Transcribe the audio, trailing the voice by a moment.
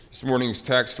This morning's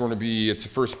text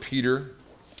it's 1 Peter.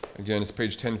 Again, it's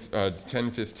page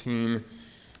 1015,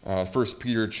 1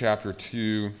 Peter chapter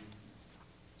 2.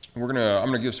 I'm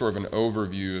going to give sort of an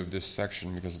overview of this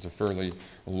section because it's a fairly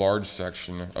large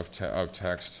section of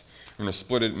text. I'm going to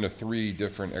split it into three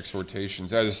different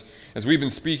exhortations. As we've been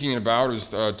speaking about,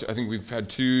 I think we've had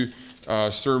two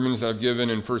sermons that I've given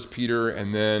in 1 Peter,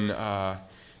 and then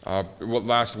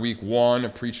last week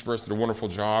one preached for us, did a wonderful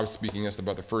job speaking us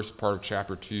about the first part of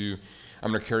chapter 2. I'm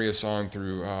going to carry us on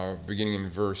through beginning in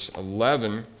verse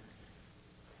 11,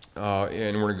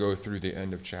 and we're going to go through the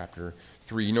end of chapter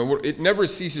 3. You know, it never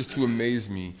ceases to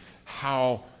amaze me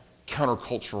how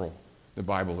countercultural the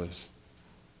Bible is.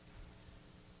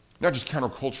 Not just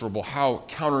countercultural, but how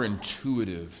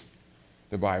counterintuitive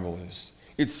the Bible is.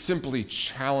 It simply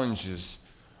challenges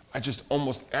just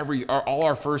almost all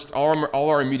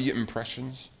our immediate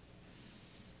impressions.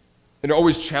 It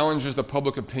always challenges the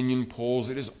public opinion polls.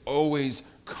 It is always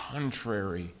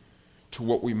contrary to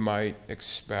what we might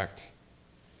expect.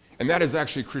 And that is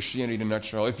actually Christianity in a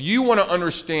nutshell. If you want to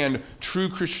understand true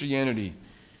Christianity,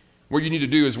 what you need to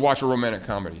do is watch a romantic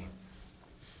comedy.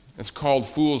 It's called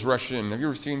Fools Rush In. Have you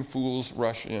ever seen Fools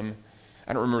Rush In?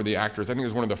 I don't remember the actors. I think it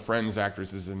was one of the Friends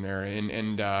actresses in there.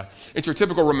 And it's your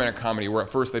typical romantic comedy where at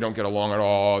first they don't get along at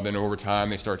all. Then over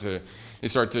time they start to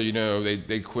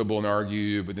they quibble and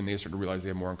argue, but then they start to realize they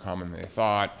have more in common than they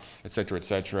thought, et cetera, et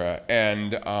cetera.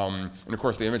 And of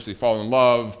course they eventually fall in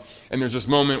love. And there's this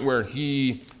moment where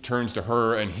he turns to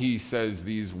her and he says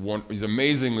these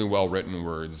amazingly well-written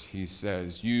words. He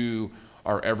says, "You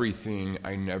are everything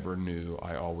I never knew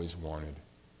I always wanted."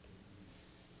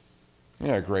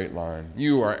 Yeah, great line.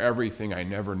 You are everything I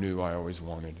never knew I always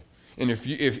wanted. And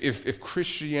if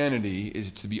Christianity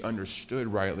is to be understood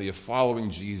rightly, if following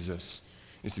Jesus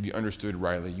is to be understood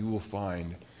rightly, you will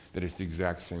find that it's the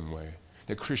exact same way.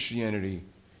 That Christianity,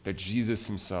 that Jesus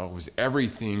himself was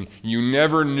everything you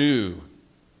never knew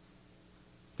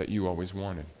that you always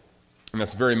wanted. And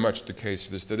that's very much the case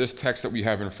for this. This text that we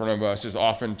have in front of us has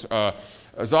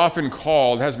been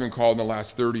called in the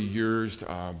last 30 years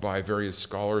by various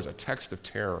scholars, a text of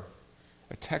terror.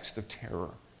 A text of terror.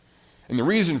 And the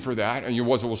reason for that, and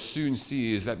what we'll soon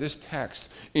see, is that this text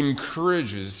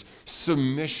encourages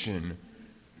submission,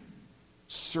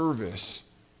 service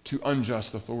to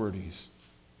unjust authorities.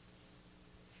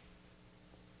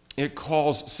 It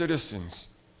calls citizens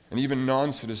and even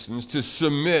non-citizens to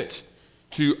submit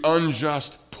to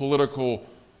unjust political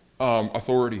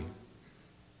authority.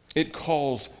 It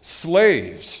calls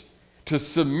slaves to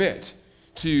submit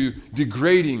to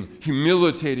degrading,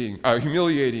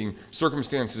 humiliating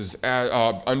circumstances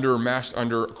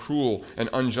under cruel and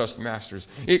unjust masters.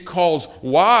 It calls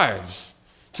wives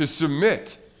to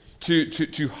submit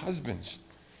to husbands,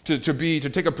 to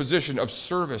take a position of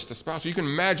service to spouses. So you can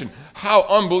imagine how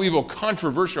unbelievable,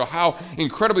 controversial, how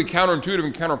incredibly counterintuitive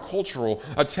and countercultural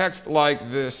a text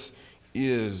like this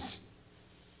is.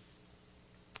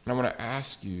 And I want to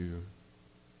ask you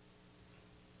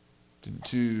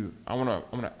I want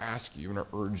to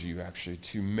urge you actually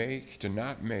to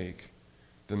not make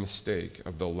the mistake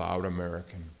of the loud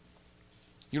American.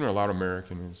 You know what a loud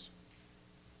American is?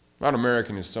 A loud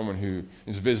American is someone who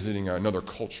is visiting another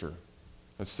culture.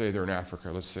 Let's say they're in Africa.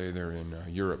 Let's say they're in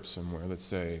Europe somewhere. Let's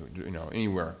say,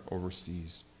 anywhere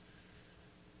overseas.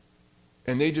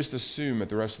 And they just assume that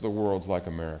the rest of the world's like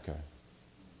America.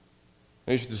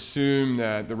 They just assume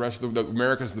that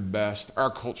America's the best,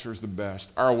 our culture is the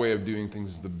best, our way of doing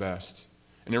things is the best,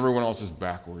 and everyone else is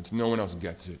backwards. No one else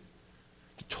gets it.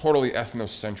 It's totally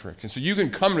ethnocentric. And so you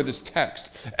can come to this text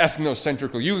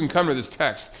ethnocentrically. You can come to this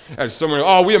text as someone,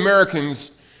 we Americans,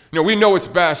 we know what's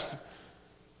best.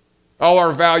 All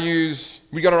our values,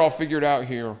 we got it all figured out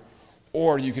here.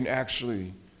 Or you can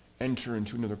actually enter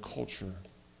into another culture.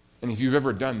 And if you've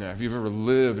ever done that, if you've ever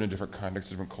lived in a different context,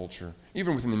 a different culture,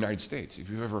 even within the United States, if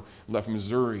you've ever left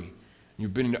Missouri,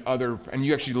 you've been into and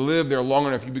you actually live there long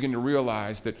enough, you begin to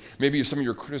realize that maybe some of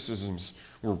your criticisms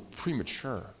were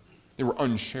premature. They were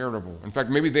uncharitable. In fact,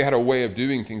 maybe they had a way of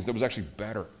doing things that was actually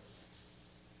better. It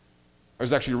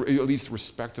was actually at least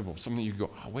respectable, something you could go,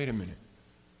 wait a minute.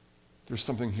 There's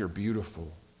something here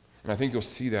beautiful. And I think you'll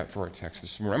see that for our text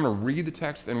this morning. I'm going to read the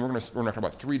text, and we're going to talk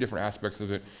about three different aspects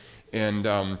of it. And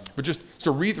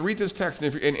read this text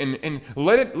and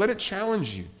let it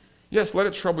challenge you. Yes, let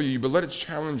it trouble you, but let it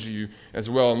challenge you as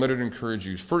well, and let it encourage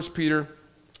you. 1 Peter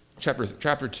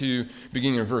chapter 2,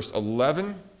 beginning in verse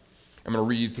 11. I'm going to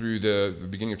read through the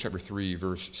beginning of chapter 3,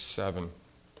 verse 7.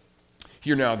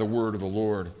 Hear now the word of the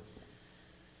Lord.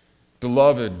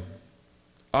 Beloved,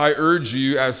 I urge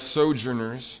you as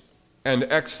sojourners and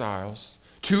exiles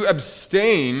to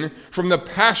abstain from the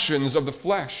passions of the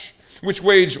flesh, which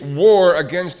wage war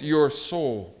against your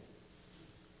soul.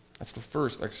 That's the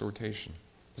first exhortation.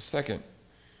 The second,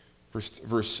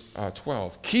 verse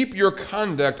 12. Keep your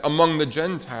conduct among the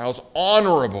Gentiles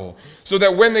honorable, so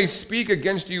that when they speak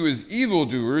against you as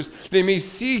evildoers, they may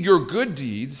see your good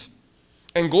deeds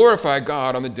and glorify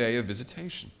God on the day of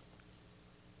visitation.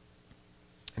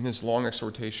 And this long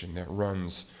exhortation that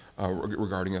runs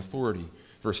regarding authority.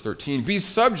 Verse 13, be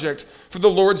subject for the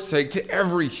Lord's sake to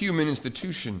every human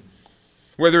institution,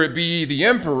 whether it be the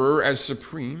emperor as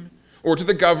supreme, or to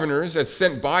the governors as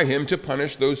sent by him to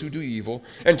punish those who do evil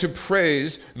and to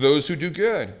praise those who do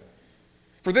good.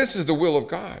 For this is the will of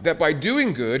God, that by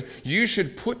doing good you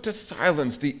should put to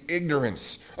silence the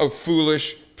ignorance of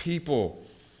foolish people.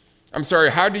 I'm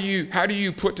sorry, how do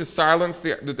you put to silence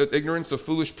the ignorance of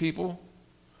foolish people?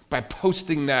 By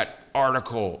posting that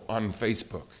article on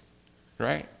Facebook,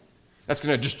 right? That's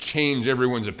going to just change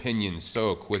everyone's opinion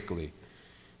so quickly,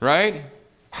 right?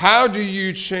 How do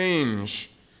you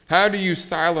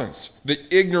silence the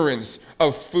ignorance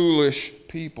of foolish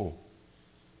people?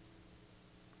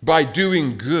 By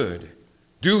doing good.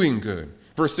 Doing good.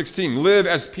 Verse 16, live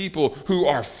as people who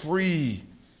are free,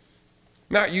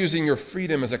 not using your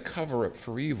freedom as a cover-up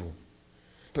for evil,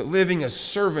 but living as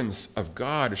servants of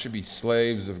God. It should be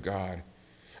slaves of God.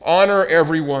 Honor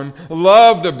everyone.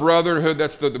 Love the brotherhood.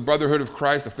 That's the brotherhood of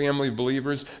Christ, the family of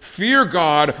believers. Fear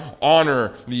God.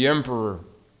 Honor the emperor.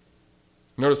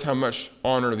 Notice how much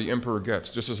honor the emperor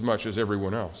gets, just as much as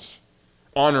everyone else.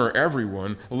 Honor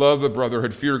everyone. Love the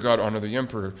brotherhood. Fear God. Honor the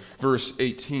emperor. Verse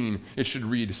 18, it should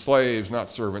read, slaves, not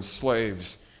servants.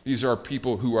 Slaves. These are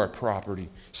people who are property.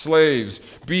 Slaves,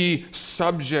 be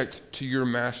subject to your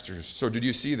masters. So did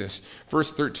you see this?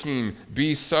 Verse 13,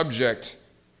 be subject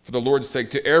for the Lord's sake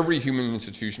to every human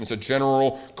institution. It's a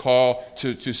general call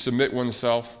to submit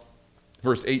oneself.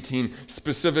 Verse 18,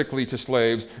 specifically to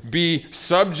slaves, be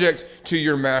subject to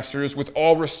your masters with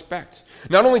all respect,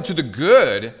 not only to the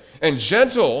good and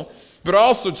gentle, but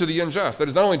also to the unjust. That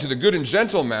is, not only to the good and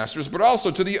gentle masters, but also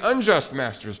to the unjust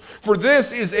masters. For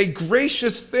this is a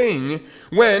gracious thing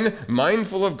when,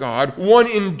 mindful of God, one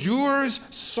endures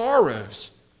sorrows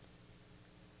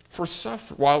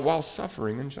while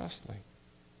suffering unjustly.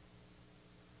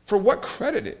 For what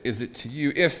credit is it to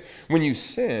you if, when you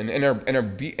sin and are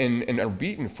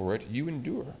beaten for it, you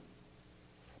endure?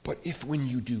 But if when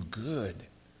you do good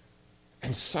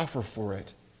and suffer for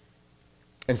it,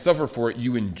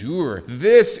 you endure,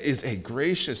 this is a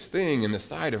gracious thing in the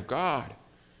sight of God.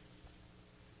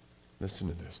 Listen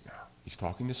to this now. He's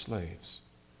talking to slaves.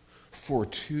 For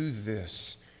to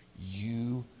this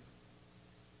you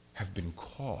have been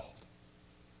called.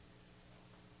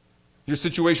 Your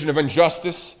situation of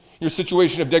injustice, your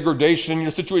situation of degradation,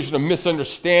 your situation of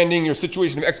misunderstanding, your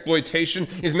situation of exploitation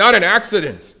is not an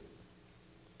accident.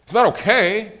 It's not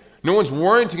okay. No one's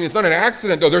warranting it. It's not an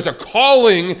accident, though. There's a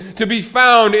calling to be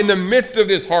found in the midst of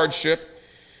this hardship.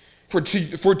 For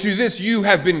to this you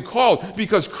have been called,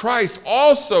 because Christ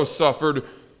also suffered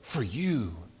for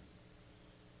you,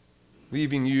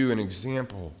 leaving you an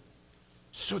example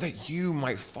so that you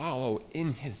might follow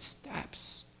in his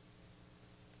steps.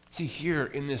 See, here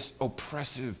in this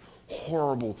oppressive,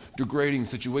 horrible, degrading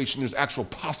situation, there's actual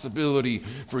possibility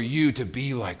for you to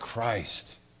be like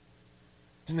Christ.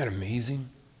 Isn't that amazing?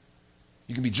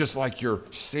 You can be just like your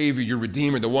Savior, your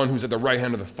Redeemer, the one who's at the right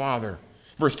hand of the Father.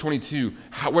 Verse 22,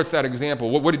 what's that example?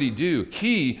 What did he do?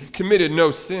 He committed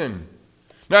no sin.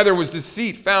 Neither was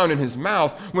deceit found in his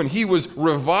mouth. When he was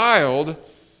reviled,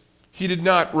 he did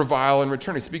not revile in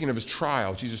return. He's speaking of his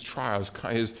trial, Jesus' trial,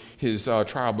 his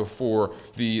trial before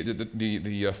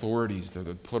the authorities,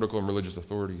 the political and religious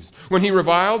authorities. When he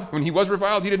was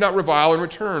reviled, he did not revile in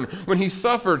return. When he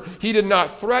suffered, he did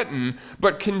not threaten,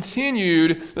 but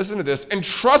continued, listen to this,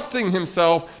 entrusting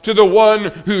himself to the one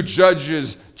who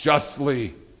judges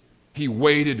justly. He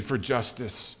waited for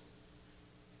justice.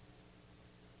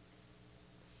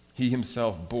 He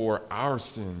himself bore our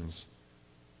sins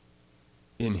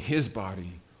in his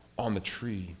body on the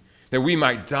tree, that we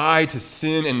might die to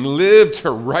sin and live to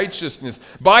righteousness.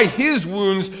 By his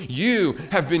wounds you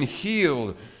have been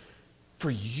healed,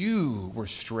 for you were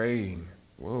straying.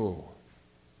 Whoa.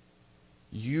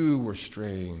 You were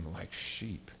straying like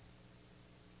sheep,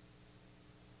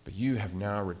 but you have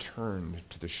now returned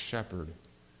to the shepherd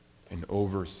and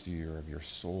overseer of your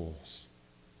souls.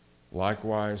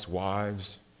 Likewise,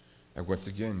 wives, and once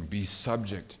again, be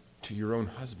subject to your own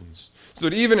husbands, so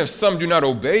that even if some do not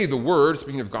obey the word,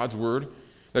 speaking of God's word,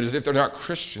 that is, if they're not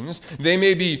Christians, they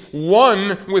may be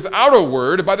won without a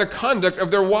word by the conduct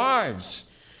of their wives.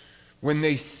 when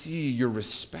they see your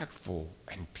respectful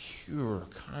and pure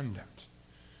conduct.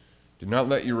 Do not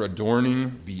let your adorning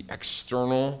be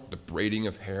external, the braiding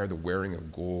of hair, the wearing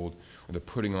of gold, or the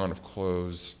putting on of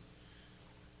clothes,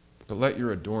 but let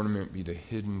your adornment be the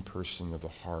hidden person of the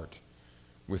heart,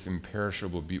 with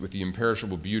the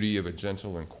imperishable beauty of a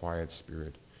gentle and quiet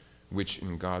spirit, which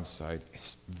in God's sight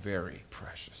is very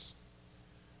precious.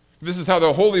 This is how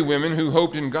the holy women who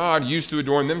hoped in God used to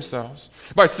adorn themselves,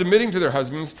 by submitting to their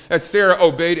husbands, as Sarah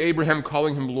obeyed Abraham,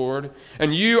 calling him Lord.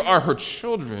 And you are her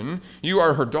children, you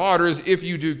are her daughters, if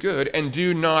you do good, and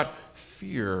do not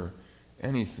fear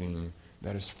anything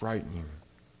that is frightening.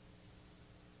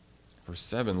 Verse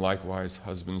 7, likewise,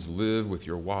 husbands, live with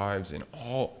your wives in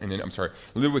an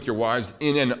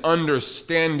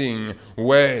understanding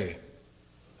way.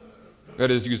 That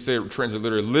is, you could say, translate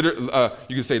literally,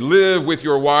 you could say, live with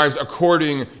your wives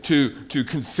according to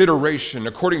consideration,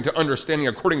 according to understanding,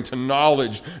 according to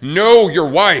knowledge. Know your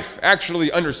wife.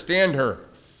 Actually understand her.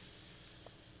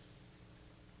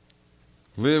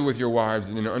 Live with your wives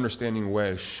in an understanding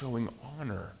way, showing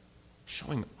honor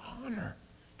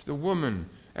to the woman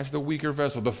as the weaker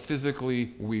vessel, the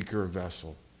physically weaker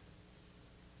vessel.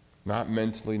 Not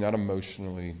mentally, not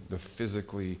emotionally, the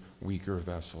physically weaker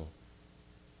vessel.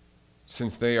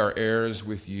 Since they are heirs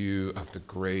with you of the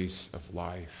grace of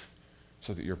life,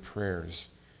 so that your prayers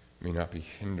may not be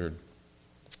hindered.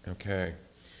 Okay.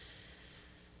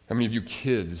 How many of you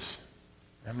kids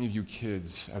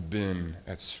have been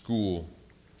at school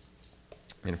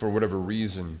and for whatever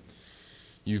reason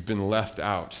you've been left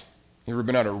out? You ever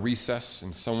been out at recess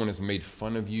and someone has made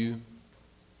fun of you?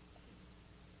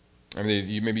 I mean,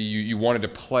 you wanted to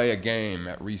play a game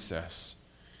at recess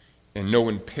and no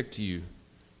one picked you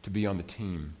to be on the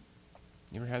team.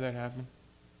 You ever had that happen?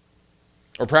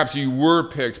 Or perhaps you were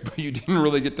picked, but you didn't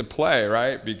really get to play,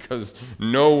 right? Because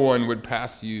no one would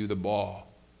pass you the ball.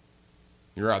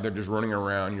 You're out there just running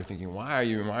around. You're thinking, why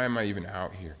am I even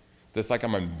out here? It's like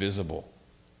I'm invisible.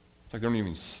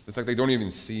 It's like they don't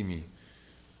even see me.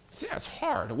 See, that's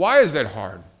hard. Why is that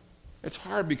hard? It's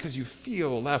hard because you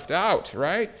feel left out,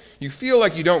 right? You feel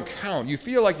like you don't count. You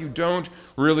feel like you don't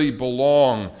really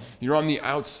belong. You're on the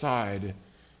outside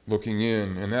looking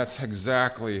in. And that's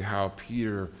exactly how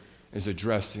Peter is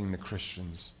addressing the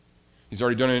Christians. He's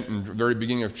already done it in the very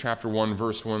beginning of chapter 1,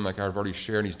 verse 1, like I've already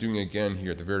shared. And he's doing it again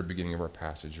here at the very beginning of our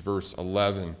passage. Verse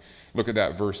 11. Look at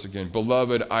that verse again.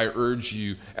 Beloved, I urge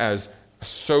you as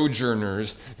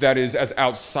sojourners, that is, as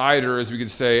outsiders, we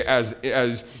could say,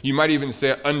 as you might even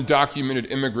say, undocumented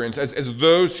immigrants, as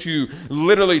those who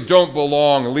literally don't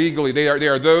belong legally. They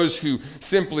are those who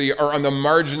simply are on the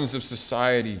margins of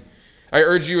society. I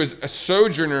urge you as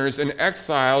sojourners and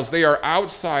exiles, they are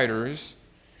outsiders.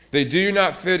 They do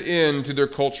not fit into their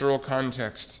cultural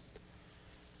context.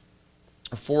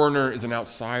 A foreigner is an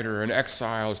outsider. An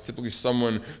exile is typically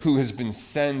someone who has been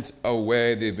sent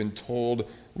away. They've been told,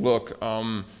 look,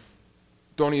 don't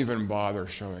even bother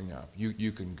showing up.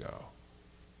 You can go.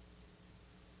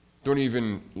 Don't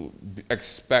even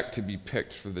expect to be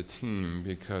picked for the team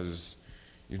because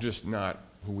you're just not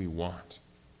who we want.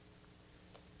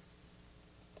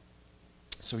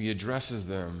 So he addresses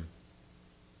them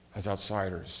as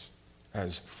outsiders,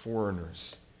 as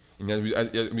foreigners. And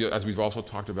as we've also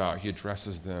talked about, he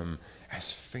addresses them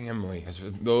as family, as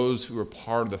those who are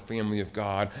part of the family of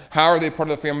God. How are they part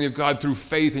of the family of God? Through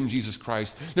faith in Jesus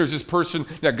Christ. There's this person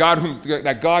that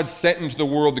God sent into the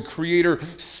world. The Creator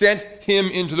sent him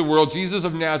into the world, Jesus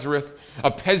of Nazareth,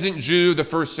 a peasant Jew of the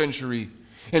first century.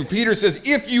 And Peter says,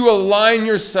 if you align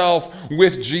yourself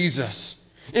with Jesus,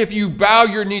 if you bow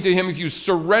your knee to him, if you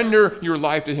surrender your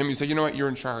life to him, you say, you know what, you're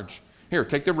in charge. Here,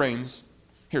 take the reins.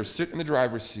 Here, sit in the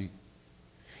driver's seat.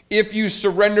 If you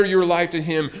surrender your life to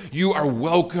him, you are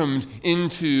welcomed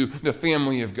into the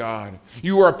family of God.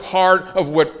 You are part of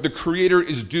what the Creator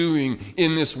is doing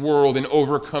in this world in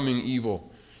overcoming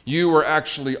evil. You are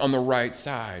actually on the right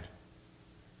side.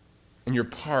 And you're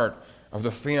part of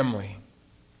the family.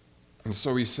 And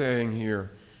so he's saying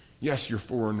here, yes, you're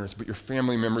foreigners, but you're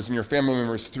family members, and you're family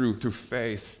members through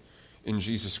faith in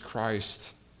Jesus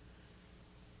Christ.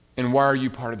 And why are you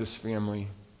part of this family?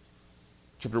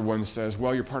 Chapter 1 says,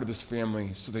 well, you're part of this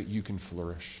family so that you can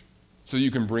flourish, so that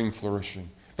you can bring flourishing.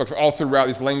 In fact, all throughout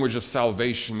this language of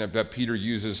salvation that Peter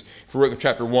uses for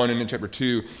chapter 1 and in chapter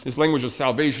 2, this language of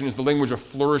salvation is the language of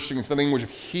flourishing. It's the language of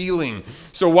healing.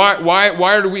 So why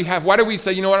do we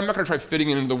say, you know what, I'm not going to try fitting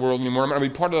into the world anymore. I'm going to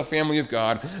be part of the family of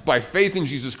God by faith in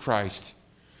Jesus Christ.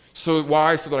 So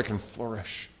why? So that I can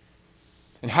flourish.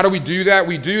 And how do we do that?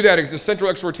 We do that because the central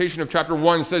exhortation of chapter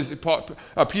 1 says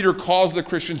Peter calls the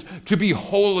Christians to be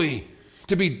holy,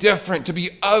 to be different, to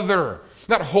be other.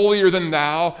 Not holier than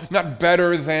thou, not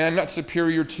better than, not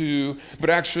superior to, but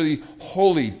actually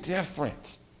wholly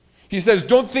different. He says,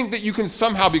 don't think that you can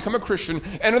somehow become a Christian,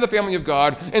 enter the family of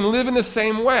God, and live in the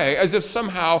same way, as if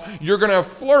somehow you're going to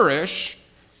flourish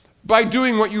by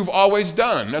doing what you've always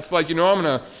done. That's like, I'm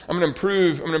going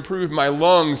to improve my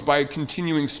lungs by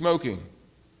continuing smoking.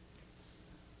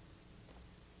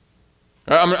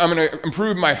 I'm going to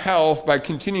improve my health by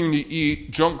continuing to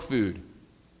eat junk food.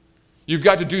 You've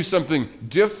got to do something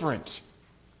different.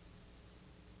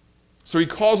 So he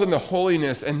calls on the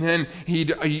holiness, and then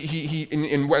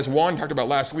as Juan talked about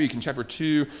last week in chapter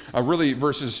 2, really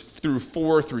verses through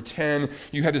 4 through 10,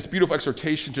 you have this beautiful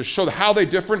exhortation to show how they're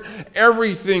different.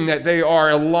 Everything that they are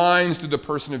aligns to the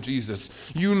person of Jesus.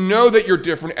 You know that you're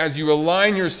different as you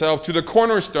align yourself to the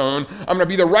cornerstone. I'm going to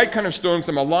be the right kind of stone because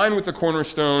I'm aligned with the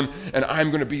cornerstone, and I'm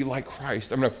going to be like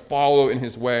Christ. I'm going to follow in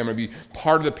his way. I'm going to be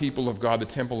part of the people of God, the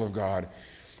temple of God.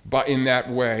 But in that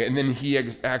way, and then he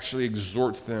actually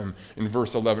exhorts them in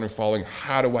verse 11 and following,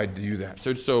 how do I do that?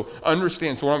 So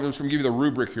understand, so I'm just going to give you the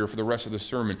rubric here for the rest of the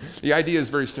sermon. The idea is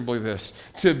very simply this: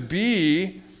 to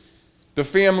be the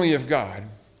family of God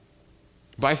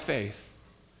by faith,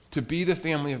 to be the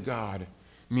family of God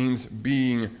means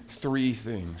being three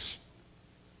things.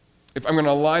 If I'm going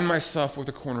to align myself with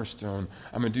the cornerstone,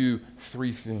 I'm going to do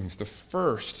three things. The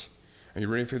first, are you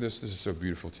ready for this? This is so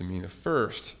beautiful to me. The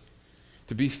first,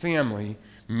 to be family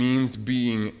means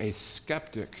being a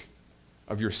skeptic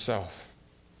of yourself.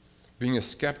 Being a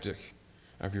skeptic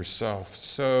of yourself.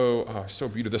 So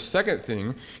beautiful. The second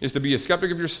thing is to be a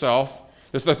skeptic of yourself.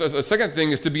 The second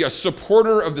thing is to be a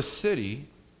supporter of the city.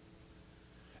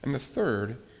 And the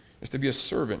third is to be a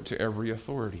servant to every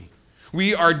authority.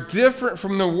 We are different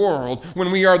from the world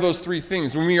when we are those three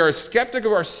things. When we are a skeptic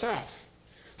of ourselves.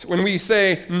 When we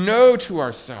say no to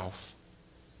ourselves.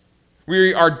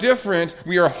 We are different,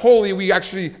 we are holy, we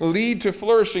actually lead to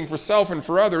flourishing for self and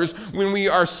for others when we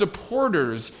are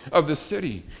supporters of the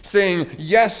city, saying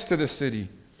yes to the city.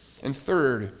 And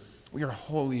third, we are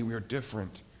holy, we are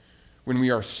different when we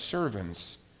are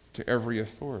servants to every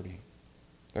authority.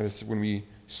 That is, when we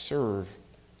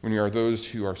are those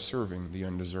who are serving the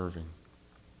undeserving.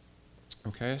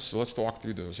 Okay, so let's walk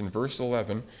through those. In verse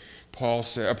 11,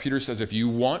 Peter says, if you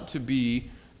want to be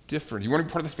different, you want to be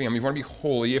part of the family, you want to be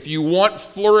holy, if you want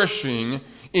flourishing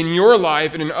in your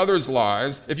life and in others'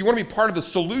 lives, if you want to be part of the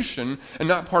solution and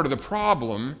not part of the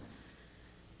problem,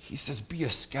 he says, be a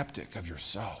skeptic of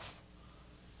yourself.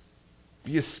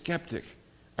 Be a skeptic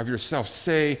of yourself.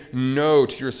 Say no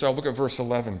to yourself. Look at verse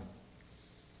 11.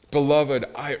 Beloved,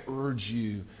 I urge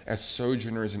you as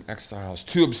sojourners and exiles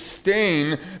to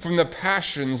abstain from the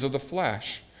passions of the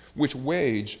flesh, which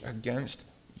wage against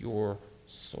your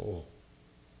soul.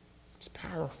 It's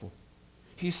powerful.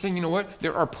 He's saying, you know what?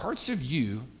 There are parts of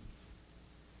you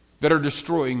that are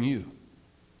destroying you.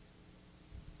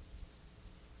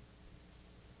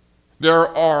 There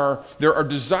are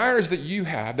desires that you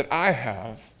have, that I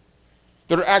have,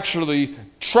 that are actually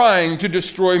trying to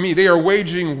destroy me. They are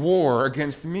waging war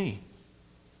against me.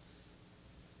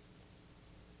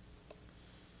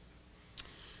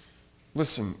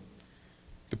 Listen,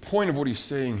 the point of what he's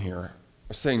saying here,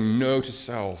 of saying no to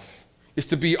self, is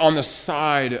to be on the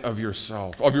side of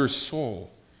yourself, of your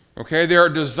soul. Okay? There are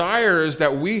desires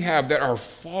that we have that are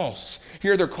false.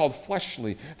 Here they're called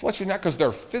fleshly. Fleshly not because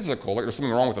they're physical, like there's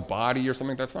something wrong with the body or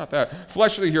something. That's not that.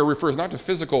 Fleshly here refers not to the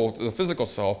physical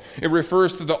self. It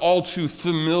refers to the all too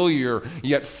familiar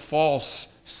yet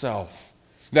false self.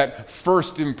 That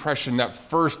first impression, that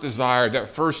first desire, that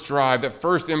first drive, that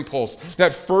first impulse,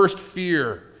 that first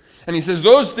fear. And he says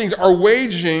those things are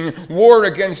waging war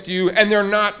against you, and they're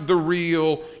not the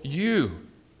real you.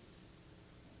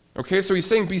 Okay, so he's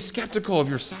saying be skeptical of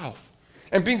yourself.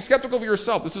 And being skeptical of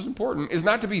yourself, this is important, is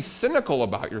not to be cynical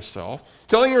about yourself.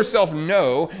 Telling yourself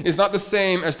no is not the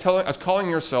same as calling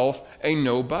yourself a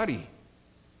nobody.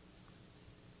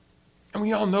 And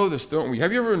we all know this, don't we?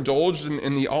 Have you ever indulged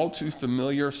in the all too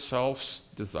familiar self's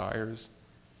desires?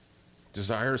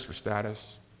 Desires for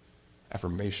status,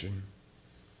 affirmation.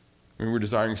 We're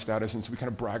desiring status, and so we kind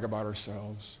of brag about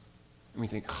ourselves. And we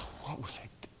think, oh, what was I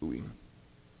doing?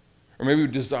 Or maybe we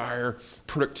desire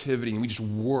productivity, and we just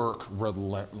work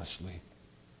relentlessly.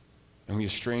 And we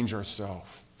estrange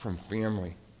ourselves from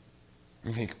family.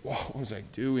 And we think, what was I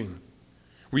doing?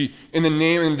 We, in the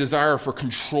name and desire for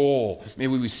control,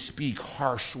 maybe we speak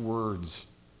harsh words.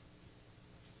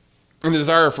 In the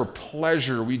desire for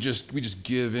pleasure, we just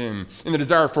give in. In the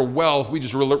desire for wealth, we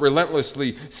just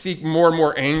relentlessly seek more and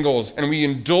more angles, and we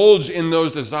indulge in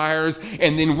those desires,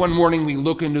 and then one morning we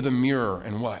look into the mirror,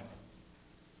 and what?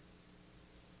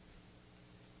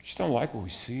 We just don't like what we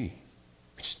see.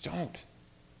 We just don't.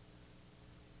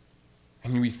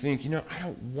 And we think, I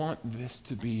don't want this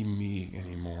to be me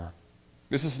anymore.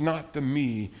 This is not the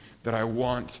me that I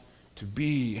want to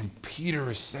be. And Peter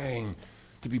is saying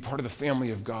to be part of the family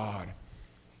of God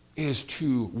is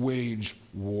to wage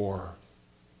war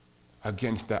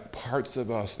against that parts of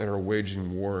us that are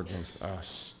waging war against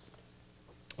us.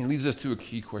 It leads us to a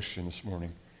key question this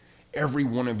morning. Every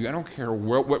one of you, I don't care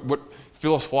what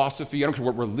philosophy, I don't care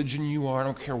what religion you are, I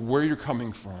don't care where you're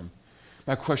coming from.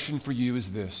 My question for you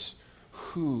is this: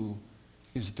 who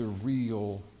is the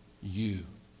real you?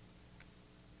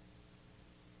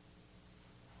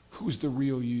 Who's the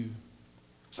real you?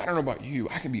 Because I don't know about you,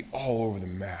 I can be all over the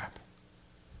map.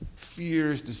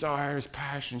 Fears, desires,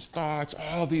 passions, thoughts,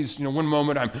 all these, one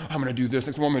moment I'm going to do this,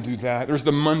 next moment I'm going to do that. There's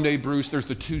the Monday Bruce, there's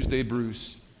the Tuesday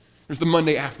Bruce. There's the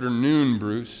Monday afternoon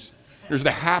Bruce. There's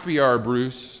the happy hour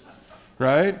Bruce,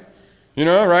 right?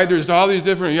 Right? There's all these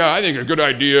different, I think a good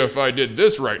idea if I did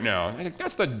this right now. I think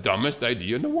that's the dumbest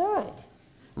idea in the world,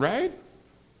 right?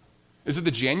 Is it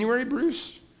the January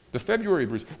Bruce? The February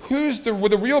Bruce? With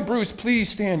the real Bruce, please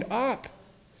stand up.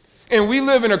 And we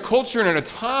live in a culture and in a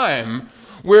time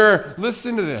where,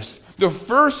 listen to this, the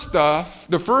first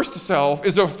self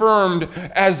is affirmed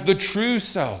as the true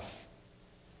self.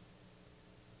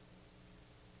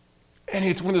 And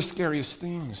it's one of the scariest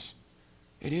things.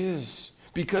 It is.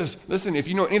 Because, listen, if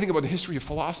you know anything about the history of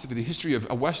philosophy, the history of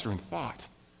Western thought,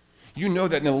 you know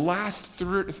that in the last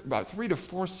about 3 to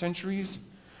 4 centuries,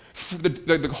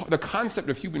 the concept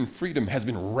of human freedom has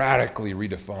been radically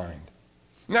redefined.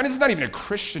 Now, it's not even a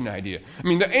Christian idea. I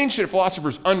mean, the ancient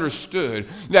philosophers understood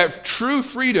that true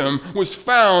freedom was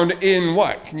found in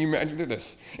what? Can you imagine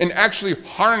this? In actually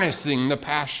harnessing the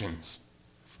passions.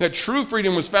 That true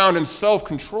freedom was found in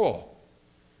self-control.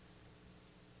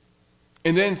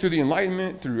 And then through the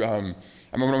Enlightenment, I'm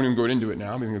not even going into it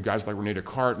now. I mean, guys like Rene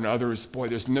Descartes and others,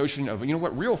 this notion of,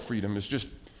 real freedom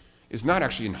is not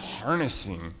actually in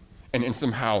harnessing and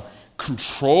somehow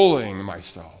controlling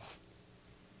myself.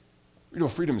 Real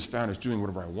freedom is found as doing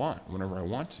whatever I want, whenever I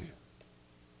want to.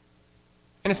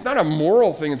 And it's not a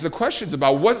moral thing. It's the questions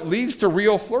about what leads to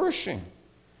real flourishing.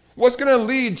 What's going to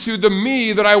lead to the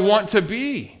me that I want to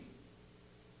be?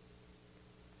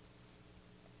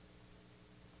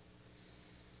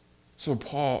 So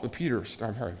Peter,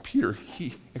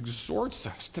 he exhorts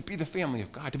us to be the family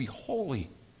of God, to be holy,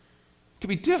 to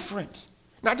be different.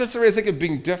 Not just for the sake of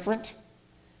being different,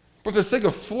 but for the sake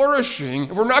of flourishing.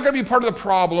 If we're not going to be part of the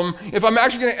problem, if I'm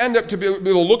actually going to end up to be able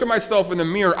to look at myself in the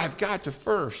mirror, I've got to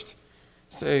first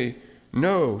say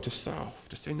no to self,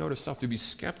 to be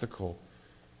skeptical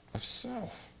of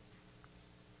self.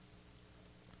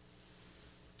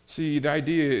 See, the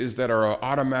idea is that our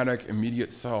automatic,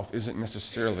 immediate self isn't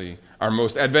necessarily our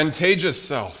most advantageous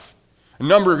self. A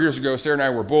number of years ago, Sarah and I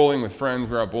were bowling with friends.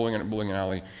 We were out bowling at a bowling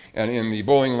alley, and in the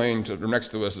bowling lane next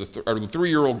to us is a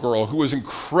 3-year-old girl who was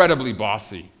incredibly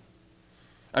bossy.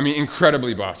 I mean,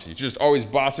 incredibly bossy. Just always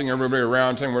bossing everybody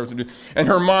around, telling what to do. And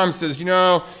her mom says,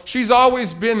 she's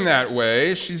always been that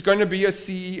way. She's going to be a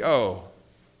CEO.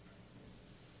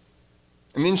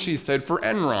 And then she said, for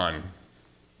Enron.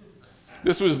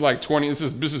 This was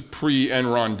this is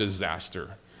pre-Enron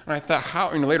disaster. And I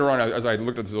thought, later on, as I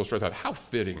looked at this illustration, I thought, how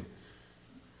fitting.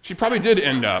 She probably did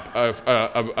end up a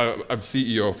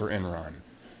CEO for Enron.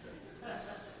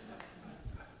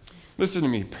 Listen to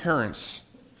me, parents.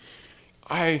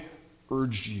 I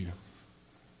urge you,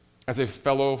 as a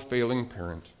fellow failing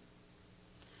parent,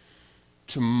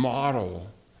 to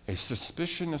model a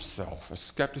suspicion of self, a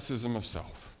skepticism of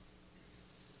self.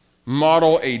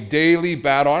 Model a daily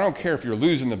battle. I don't care if you're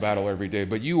losing the battle every day,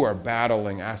 but you are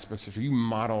battling aspects of it. You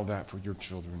model that for your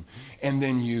children. And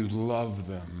then you love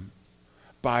them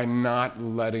by not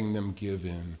letting them give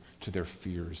in to their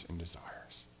fears and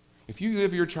desires. If you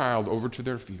give your child over to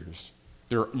their fears,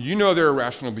 they're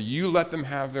irrational, but you let them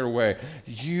have their way,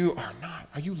 you are not.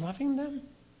 Are you loving them?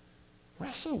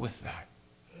 Wrestle with that.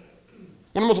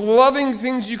 One of the most loving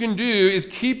things you can do is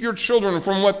keep your children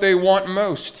from what they want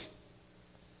most.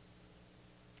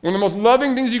 One of the most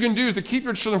loving things you can do is to keep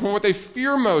your children from what they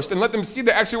fear most and let them see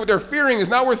that actually what they're fearing is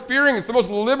not worth fearing. It's the most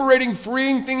liberating,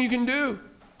 freeing thing you can do.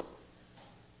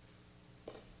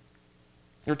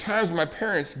 There are times when my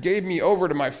parents gave me over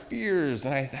to my fears,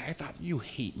 and I thought, you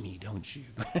hate me, don't you?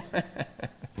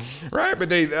 Right? But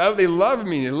they love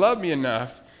me. They love me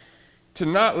enough to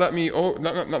not let me,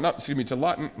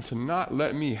 to not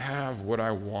let me have what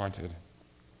I wanted.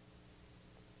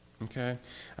 Okay?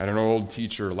 I had an old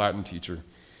teacher, Latin teacher,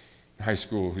 in high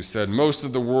school, who said, most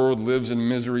of the world lives in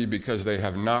misery because they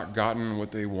have not gotten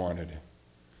what they wanted,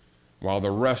 while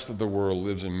the rest of the world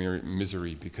lives in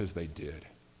misery because they did.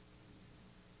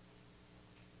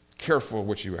 Careful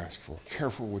what you ask for.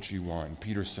 Careful what you want. And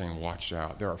Peter's saying, watch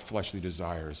out. There are fleshly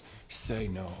desires. Say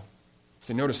no.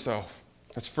 Say no to self.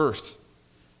 That's first.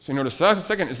 Say no to self.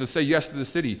 Second is to say yes to the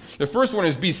city. The first one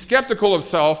is be skeptical of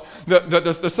self.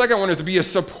 The second one is to be a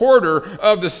supporter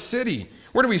of the city.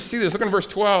 Where do we see this? Look in verse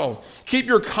 12. Keep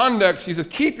your conduct, he says,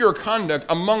 keep your conduct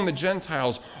among the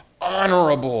Gentiles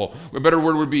honorable. A better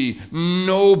word would be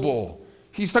noble.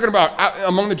 He's talking about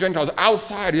among the Gentiles,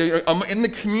 outside, in the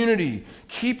community.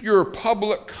 Keep your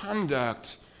public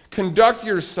conduct. Conduct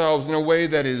yourselves in a way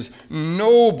that is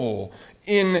noble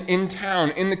in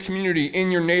town, in the community,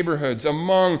 in your neighborhoods, in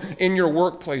your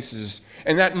workplaces.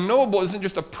 And that noble isn't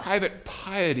just a private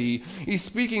piety. He's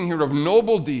speaking here of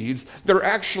noble deeds that are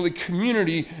actually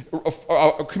community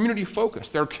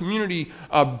focused. They're community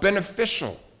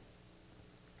beneficial.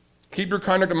 Keep your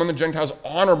conduct among the Gentiles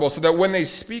honorable, so that when they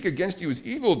speak against you as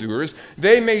evildoers,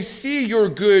 they may see your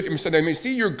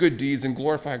good deeds and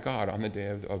glorify God on the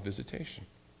day of visitation.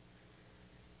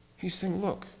 He's saying,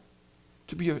 look,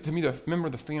 to be a member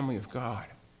of the family of God,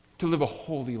 to live a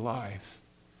holy life,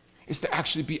 is to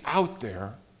actually be out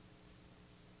there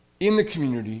in the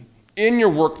community, in your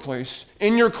workplace,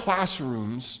 in your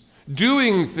classrooms,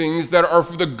 doing things that are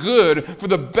for the good, for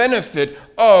the benefit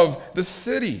of the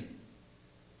city.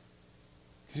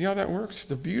 See how that works?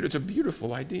 It's a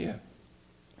beautiful idea.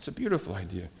 It's a beautiful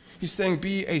idea. He's saying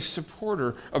be a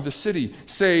supporter of the city.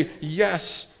 Say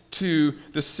yes to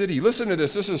the city. Listen to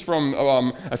this. This is from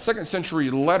a second century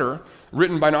letter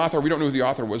written by an author. We don't know who the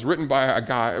author was.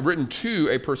 Written to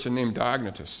a person named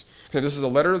Diognetus. Okay, this is a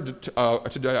letter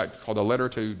it's called a letter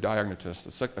to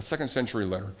Diognetus, a second century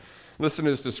letter. Listen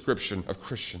to this description of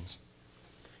Christians.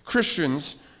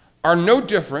 Christians are no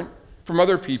different from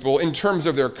other people in terms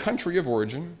of their country of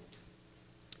origin,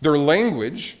 their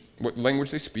language, what language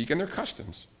they speak, and their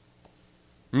customs.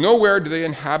 Nowhere do they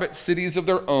inhabit cities of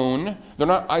their own. They're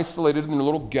not isolated in a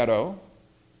little ghetto.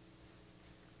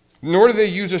 Nor do they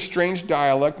use a strange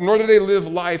dialect, nor do they live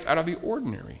life out of the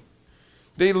ordinary.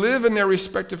 They live in their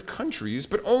respective countries,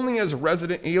 but only as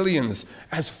resident aliens,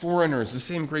 as foreigners, the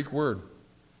same Greek word.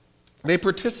 They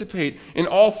participate in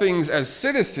all things as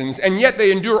citizens, and yet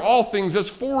they endure all things as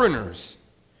foreigners.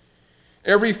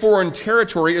 Every foreign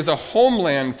territory is a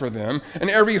homeland for them, and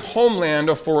every homeland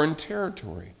a foreign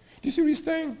territory. Do you see what he's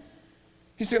saying?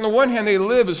 He's saying on the one hand they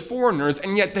live as foreigners,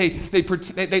 and yet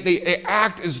they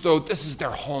act as though this is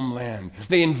their homeland.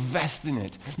 They invest in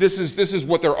it. This is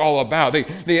what they're all about. They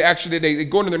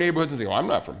go into their neighborhoods and say, "Oh, I'm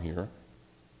not from here."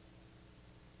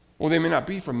 Well, they may not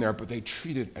be from there, but they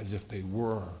treat it as if they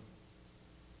were.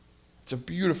 It's a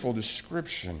beautiful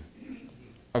description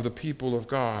of the people of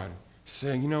God,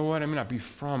 saying, you know what, I may not be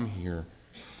from here,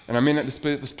 and I may not,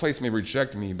 this place may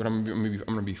reject me, but I'm going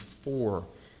to be for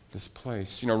this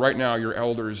place. You know, right now your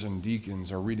elders and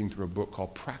deacons are reading through a book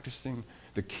called Practicing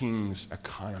the King's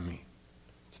Economy.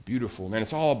 It's beautiful, man.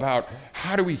 It's all about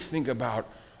how do we think about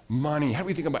money, how do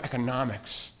we think about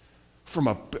economics from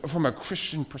a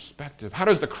Christian perspective. How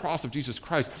does the cross of Jesus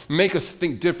Christ make us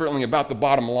think differently about the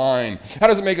bottom line? How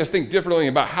does it make us think differently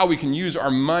about how we can use our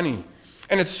money?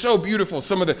 And it's so beautiful,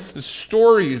 some of the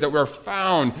stories that were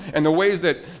found and the ways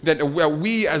that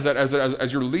we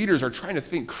as your leaders are trying to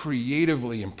think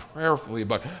creatively and prayerfully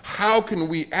about how can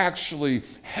we actually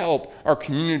help our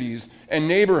communities and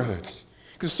neighborhoods.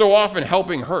 Because so often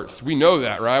helping hurts. We know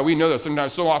that, right? We know that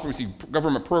sometimes so often we see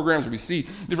government programs, we see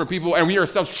different people, and we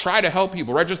ourselves try to help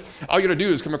people, right? Just all you got to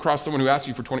do is come across someone who asks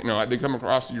you for 20, they come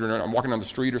across you, you're walking down the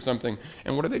street or something,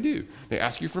 and what do? They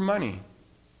ask you for money.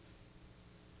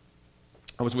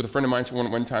 I was with a friend of mine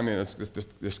one time, and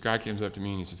this guy came up to me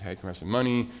and he said, "Hey, can I have some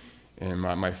money?" And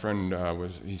my friend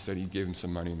he said he gave him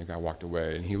some money, and the guy walked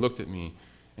away, and he looked at me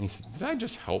and he said, "Did I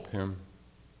just help him?"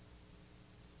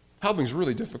 Helping is a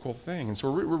really difficult thing. And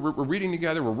so we're reading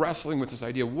together, we're wrestling with this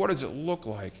idea, what does it look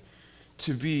like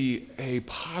to be a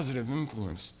positive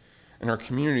influence in our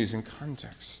communities and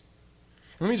contexts?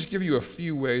 And let me just give you a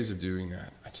few ways of doing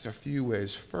that. Just a few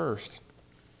ways. First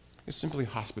is simply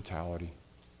hospitality.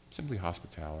 Simply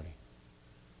hospitality.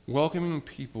 Welcoming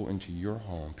people into your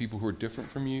home, people who are different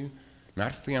from you,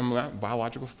 not family, not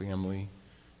biological family,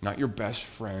 not your best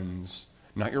friends,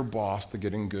 not your boss to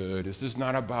get in good. This is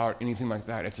not about anything like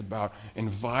that. It's about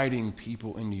inviting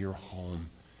people into your home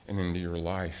and into your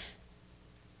life.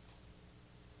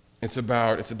 It's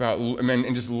about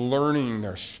and just learning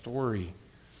their story.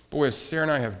 Boy, as Sarah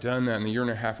and I have done that in the year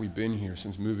and a half we've been here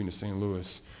since moving to St.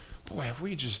 Louis, boy, have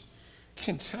we just,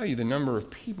 can't tell you the number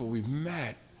of people we've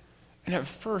met. And at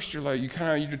first you're like,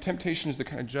 your temptation is to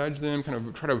kind of judge them, kind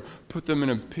of try to put them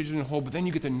in a pigeonhole, but then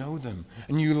you get to know them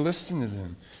and you listen to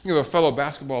them. You know, a fellow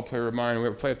basketball player of mine, we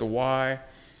play at the Y,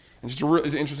 And just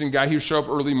he's an interesting guy. He would show up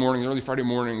early Friday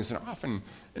mornings, and often,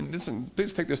 and listen,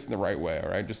 please take this in the right way, all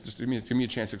right? Just give me a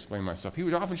chance to explain myself. He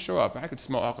would often show up, and I could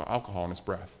smell alcohol in his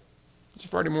breath. It's a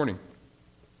Friday morning.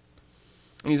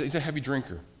 And he's a heavy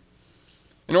drinker.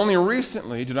 And only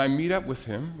recently did I meet up with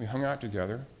him. We hung out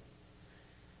together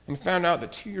and found out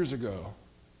that 2 years ago,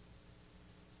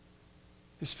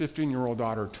 his 15-year-old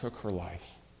daughter took her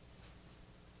life.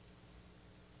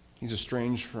 He's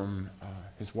estranged from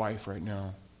his wife right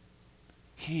now.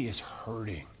 He is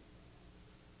hurting.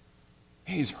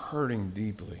 He's hurting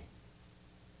deeply.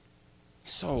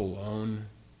 He's so alone.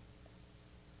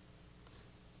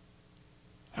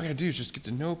 All you got to do is just get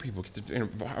to know people,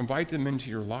 invite them into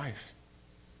your life.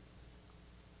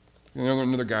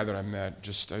 Another guy that I met,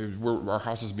 our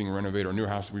house is being renovated, our new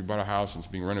house, we bought a house and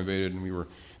it's being renovated, and we were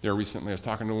there recently. I was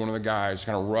talking to one of the guys,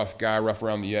 kind of rough guy, rough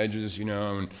around the edges,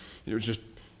 and it was just,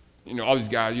 all these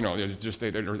guys,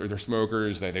 they're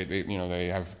smokers,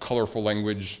 they have colorful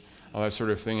language, all that sort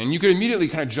of thing. And you could immediately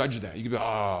kind of judge that. You could be,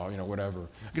 whatever.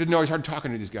 I could know I started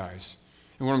talking to these guys.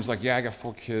 And one of them's like, yeah, I got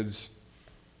 4 kids.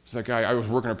 He's like, I was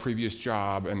working a previous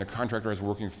job, and the contractor I was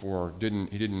working for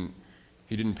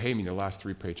didn't pay me the last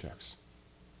 3 paychecks.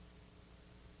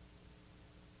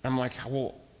 I'm like,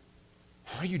 well,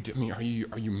 how are you doing? Are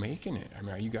you making it? How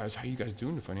are you guys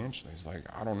doing it financially? He's like,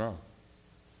 I don't know.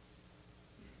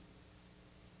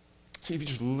 See, if you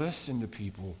just listen to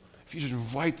people, if you just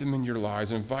invite them into your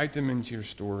lives, invite them into your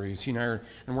stories, he and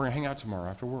we're going to hang out tomorrow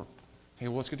after work. Hey,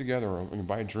 well, let's get together. Or we can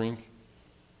buy a drink.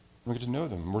 We'll get to know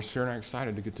them. We're very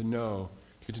excited to get to know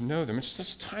them. It's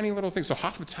just tiny little things. So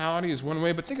hospitality is one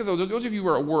way, but think of those of you who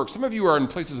are at work. Some of you are in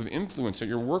places of influence at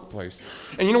your workplace.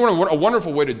 And you know what a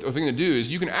wonderful thing to do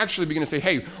is you can actually begin to say,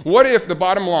 hey, what if the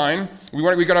bottom line, we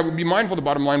got to be mindful of the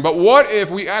bottom line, but what if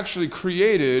we actually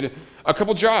created a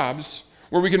couple jobs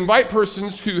where we can invite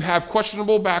persons who have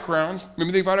questionable backgrounds,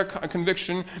 maybe they've got a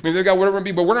conviction, maybe they've got whatever it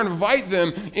be, but we're going to invite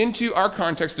them into our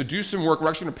context to do some work. We're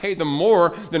actually going to pay them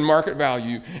more than market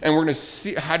value, and we're going to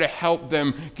see how to help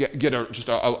them get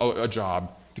a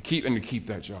job, to keep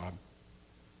that job.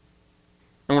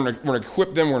 And we're going to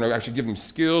equip them, we're going to actually give them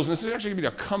skills, and this is actually going to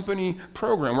be a company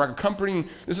program.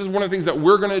 This is one of the things that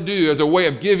we're going to do as a way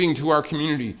of giving to our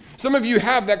community. Some of you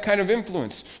have that kind of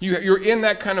influence. You're in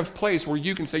that kind of place where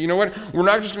you can say, you know what, we're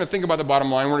not just going to think about the bottom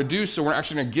line, we're going to do so, we're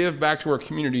actually going to give back to our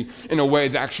community in a way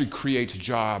that actually creates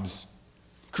jobs.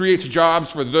 Creates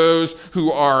jobs for those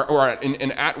who are in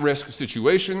at-risk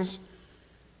situations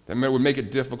that would make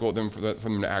it difficult for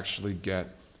them to actually get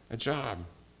a job.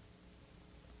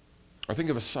 I think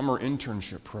of a summer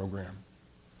internship program.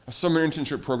 A summer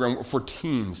internship program for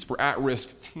teens, for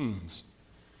at-risk teens.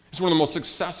 It's one of the most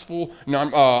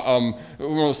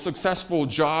successful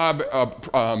job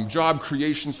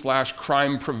creation /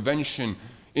 crime prevention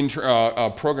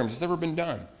programs that's ever been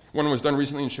done. One was done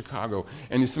recently in Chicago.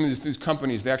 And some of these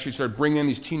companies, they actually started bringing in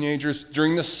these teenagers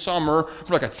during the summer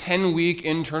for like a 10-week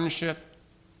internship.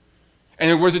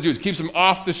 And what does it do? It keeps them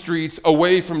off the streets,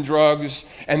 away from drugs,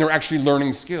 and they're actually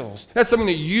learning skills. That's something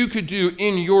that you could do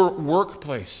in your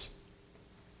workplace.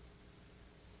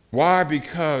 Why?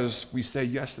 Because we say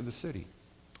yes to the city.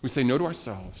 We say no to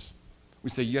ourselves. We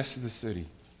say yes to the city.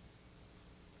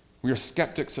 We are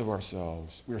skeptics of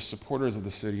ourselves. We are supporters of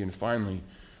the city. And finally,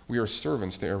 we are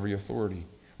servants to every authority.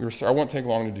 I won't take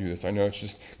long to do this. I know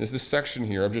there's this section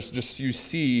here of just you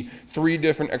see 3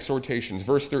 different exhortations.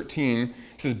 Verse 13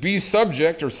 says, be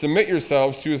subject or submit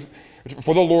yourselves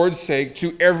for the Lord's sake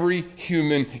to every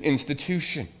human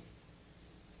institution.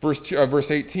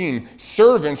 Verse 18,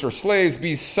 servants or slaves,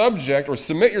 be subject or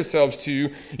submit yourselves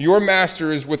to your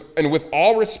masters with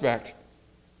all respect,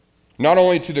 not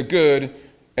only to the good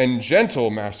and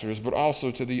gentle masters, but also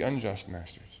to the unjust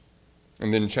masters.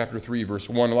 And then chapter 3, verse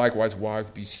 1, likewise, wives,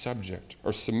 be subject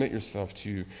or submit yourself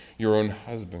to your own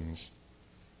husbands,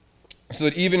 so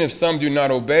that even if some do not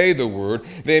obey the word,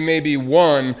 they may be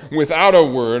won without a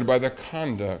word by the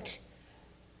conduct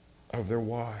of their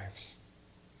wives.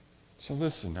 So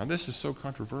listen, now this is so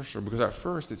controversial because at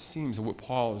first it seems that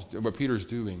what Peter's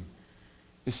doing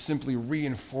is simply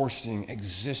reinforcing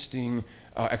existing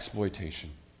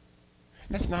exploitation.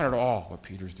 And that's not at all what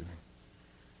Peter's doing.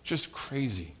 It's just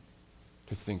crazy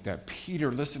to think that Peter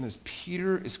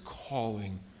is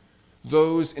calling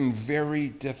those in very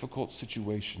difficult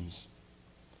situations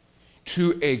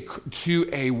to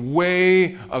a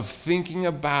way of thinking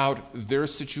about their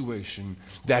situation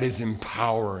that is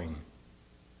empowering.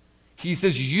 He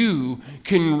says you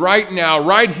can right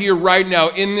here, right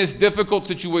now, in this difficult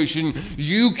situation,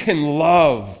 you can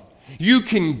love, you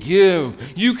can give,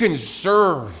 you can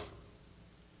serve.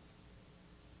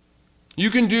 You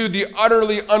can do the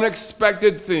utterly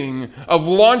unexpected thing of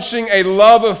launching a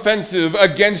love offensive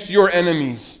against your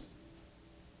enemies.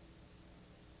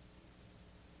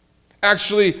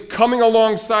 Actually coming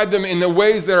alongside them in the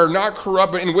ways that are not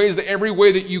corrupt, but in ways that every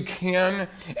way that you can,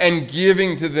 and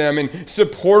giving to them and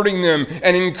supporting them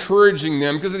and encouraging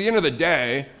them. Because at the end of the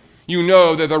day, you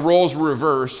know that the roles were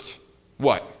reversed.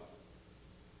 What?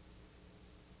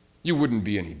 You wouldn't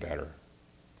be any better.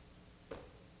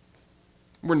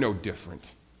 We're no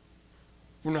different.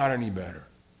 We're not any better.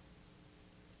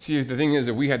 See, the thing is,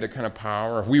 if we had that kind of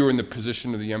power, if we were in the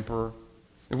position of the emperor,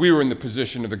 if we were in the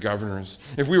position of the governors,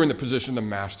 if we were in the position of the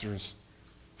masters,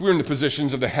 if we were in the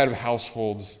positions of the head of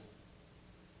households,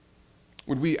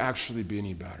 would we actually be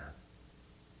any better?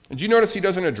 And do you notice he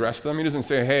doesn't address them? He doesn't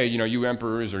say, hey, you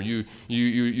emperors, or you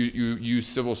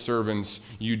civil servants,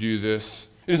 you do this.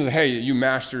 He doesn't say, hey, you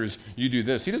masters, you do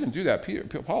this. He doesn't do that.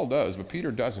 Paul does, but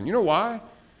Peter doesn't. You know why?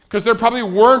 Because there probably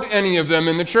weren't any of them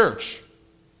in the church.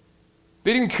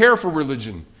 They didn't care for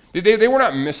religion. They were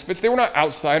not misfits. They were not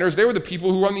outsiders. They were the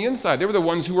people who were on the inside. They were the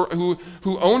ones who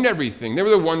owned everything. They were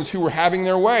the ones who were having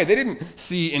their way. They didn't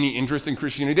see any interest in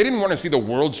Christianity. They didn't want to see the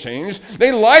world change.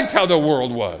 They liked how the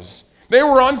world was. They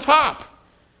were on top.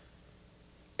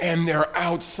 And they're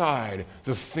outside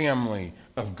the family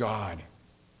of God.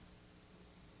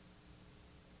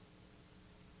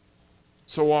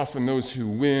 So often those who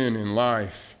win in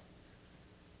life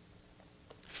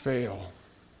fail.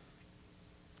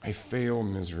 They fail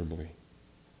miserably.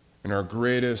 And the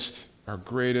greatest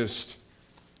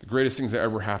things that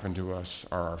ever happen to us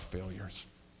are our failures.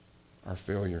 Our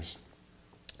failures.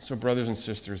 So brothers and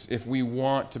sisters, if we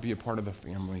want to be a part of the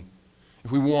family,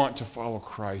 if we want to follow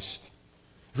Christ,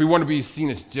 if we want to be seen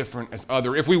as different as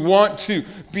other, if we want to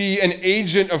be an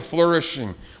agent of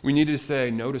flourishing, we need to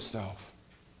say no to self.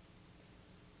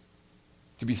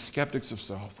 To be skeptics of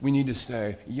self, we need to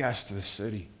say yes to the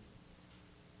city.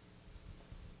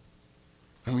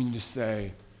 And we need to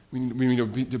say, we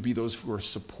need to be those who are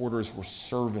supporters, who are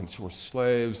servants, who are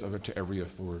slaves to every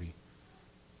authority.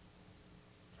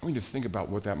 We need to think about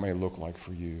what that might look like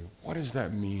for you. What does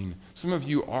that mean? Some of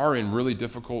you are in really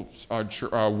difficult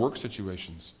work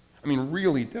situations. I mean,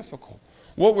 really difficult.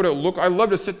 What would it look like? I'd love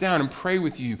to sit down and pray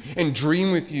with you and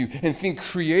dream with you and think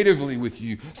creatively with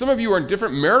you. Some of you are in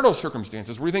different marital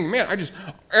circumstances where you think, man,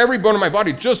 every bone in my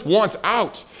body just wants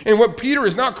out. And what Peter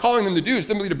is not calling them to do is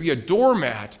simply to be a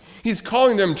doormat. He's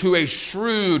calling them to a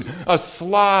shrewd, a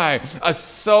sly, a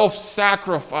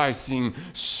self-sacrificing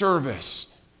service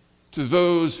to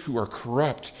those who are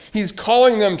corrupt. He's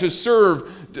calling them to serve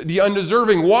the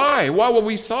undeserving. Why? Well,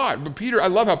 we saw it. But Peter, I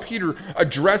love how Peter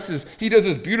he does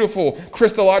this beautiful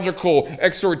Christological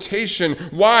exhortation.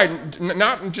 Why?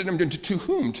 Not to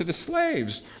whom? To the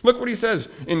slaves. Look what he says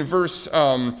in verse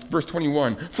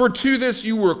 21. For to this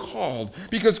you were called,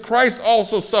 because Christ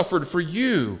also suffered for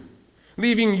you,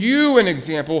 leaving you an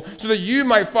example so that you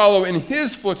might follow in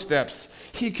his footsteps.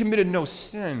 He committed no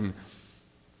sin.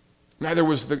 Neither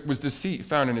was deceit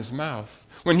found in his mouth.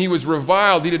 When he was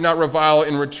reviled, he did not revile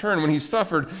in return. When he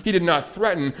suffered, he did not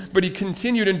threaten, but he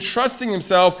continued entrusting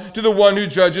himself to the one who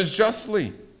judges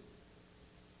justly.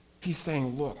 He's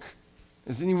saying, look,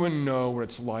 does anyone know what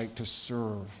it's like to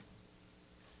serve?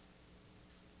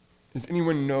 Does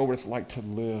anyone know what it's like to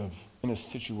live in a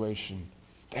situation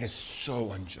that is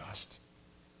so unjust?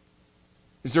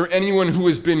 Is there anyone who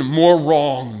has been more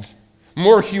wronged,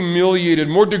 more humiliated,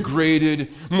 more degraded,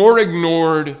 more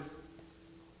ignored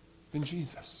than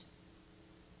Jesus?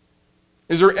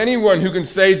 Is there anyone who can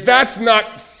say, that's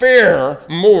not fair,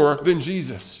 more than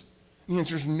Jesus? The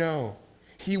answer is no.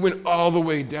 He went all the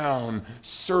way down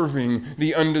serving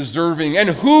the undeserving. And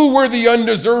who were the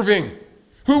undeserving?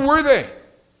 Who were they?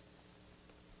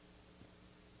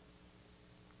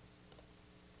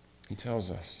 He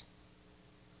tells us,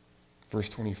 verse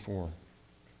 24,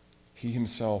 he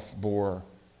himself bore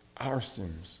our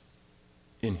sins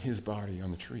in his body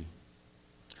on the tree.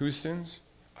 Whose sins?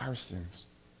 Our sins.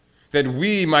 That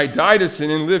we might die to sin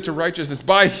and live to righteousness.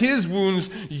 By his wounds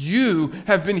you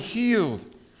have been healed.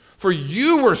 For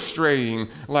you were straying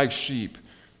like sheep,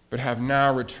 but have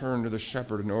now returned to the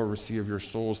shepherd and overseer of your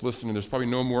souls. Listen, there's probably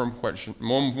no more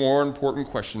important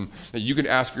question that you could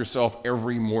ask yourself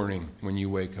every morning when you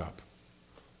wake up.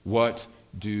 What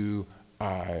do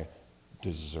I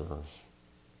deserve?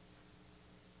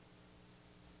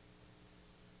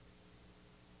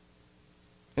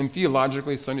 And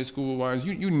theologically, Sunday school-wise,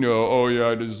 you know, oh yeah,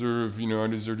 I deserve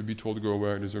to be told to go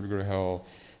away, I deserve to go to hell,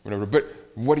 whatever. But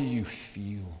what do you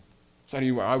feel? So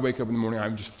I wake up in the morning,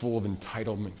 I'm just full of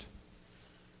entitlement.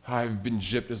 I've been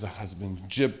gypped as a husband,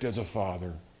 gypped as a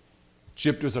father,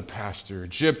 gypped as a pastor,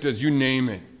 gypped as you name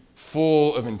it,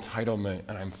 full of entitlement,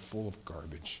 and I'm full of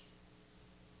garbage.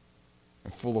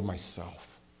 I'm full of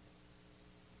myself.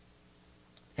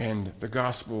 And the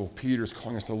gospel, Peter's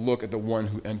calling us to look at the one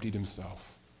who emptied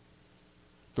himself,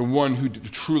 the one who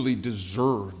truly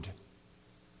deserved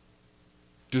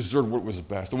what was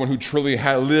best, the one who truly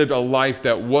had lived a life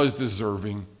that was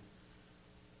deserving,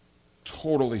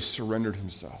 totally surrendered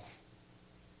himself,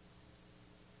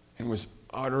 and was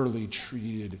utterly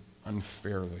treated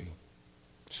unfairly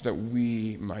so that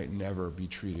we might never be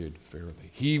treated fairly.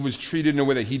 He was treated in a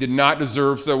way that he did not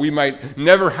deserve so that we might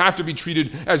never have to be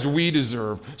treated as we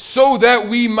deserve, so that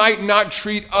we might not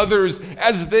treat others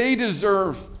as they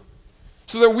deserve,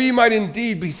 so that we might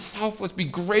indeed be selfless, be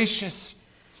gracious,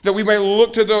 that we might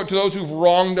look to those who've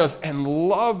wronged us and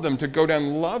love them, to go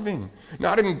down loving,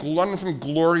 not in some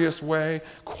glorious way,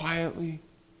 quietly.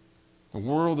 The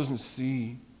world doesn't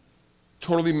see,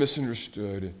 totally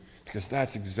misunderstood, because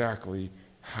that's exactly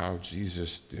how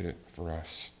Jesus did it for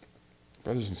us.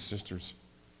 Brothers and sisters,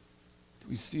 do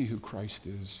we see who Christ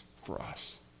is for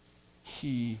us?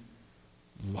 He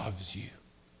loves you.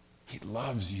 He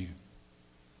loves you.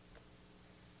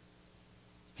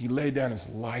 He laid down his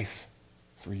life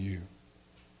for you.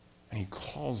 And he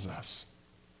calls us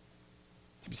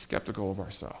to be skeptical of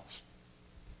ourselves,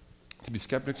 to be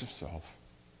skeptics of self,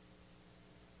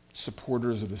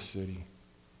 supporters of the city,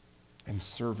 and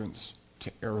servants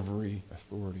to every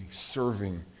authority,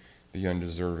 serving the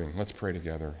undeserving. Let's pray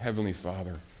together. Heavenly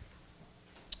Father,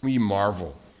 we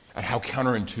marvel at how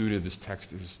counterintuitive this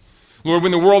text is. Lord,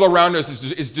 when the world around us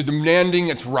is demanding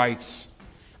its rights,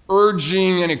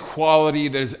 urging an equality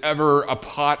that is ever a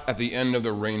pot at the end of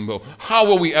the rainbow, how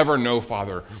will we ever know,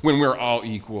 Father, when we're all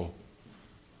equal?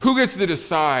 Who gets to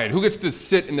decide? Who gets to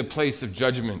sit in the place of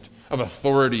judgment, of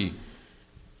authority,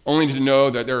 only to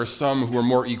know that there are some who are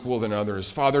more equal than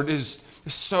others? Father, it is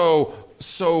so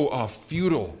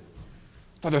futile.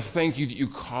 Father, thank you that you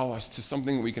call us to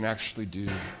something that we can actually do,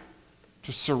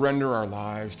 to surrender our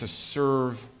lives, to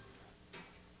serve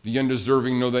the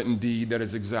undeserving. Know that indeed that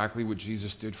is exactly what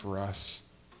Jesus did for us.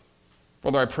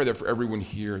 Father, I pray that for everyone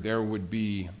here, there would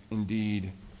be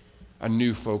indeed a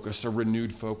new focus, a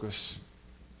renewed focus,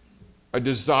 a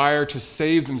desire to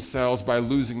save themselves by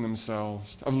losing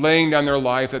themselves, of laying down their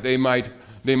life that they might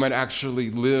actually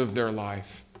live their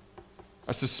life,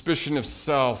 a suspicion of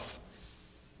self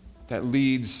that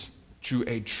leads to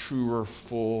a truer,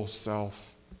 full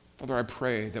self. Father, I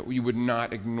pray that we would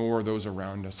not ignore those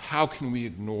around us. How can we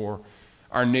ignore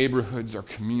our neighborhoods, our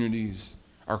communities,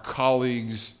 our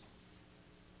colleagues?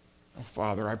 Oh,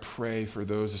 Father, I pray for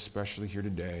those especially here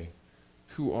today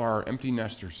who are empty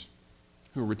nesters,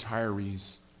 who are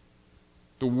retirees.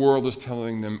 The world is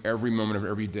telling them every moment of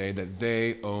every day that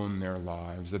they own their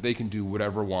lives, that they can do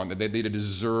whatever want, that they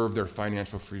deserve their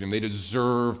financial freedom. They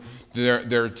deserve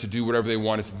to do whatever they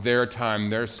want. It's their time,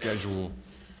 their schedule.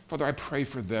 Father, I pray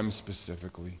for them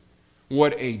specifically.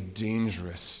 What a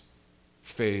dangerous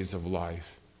phase of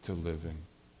life to live in.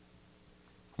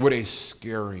 What a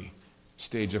scary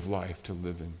stage of life to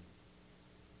live in.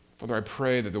 Father, I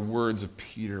pray that the words of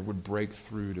Peter would break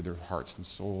through to their hearts and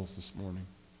souls this morning.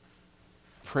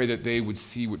 Pray that they would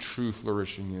see what true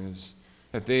flourishing is,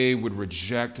 that they would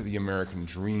reject the American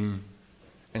dream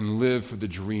and live for the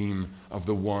dream of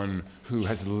the one who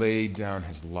has laid down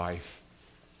his life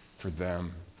for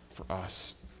them, for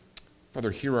us.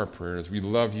 Father, hear our prayers. We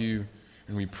love you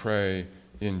and we pray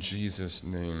in Jesus'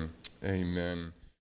 name. Amen.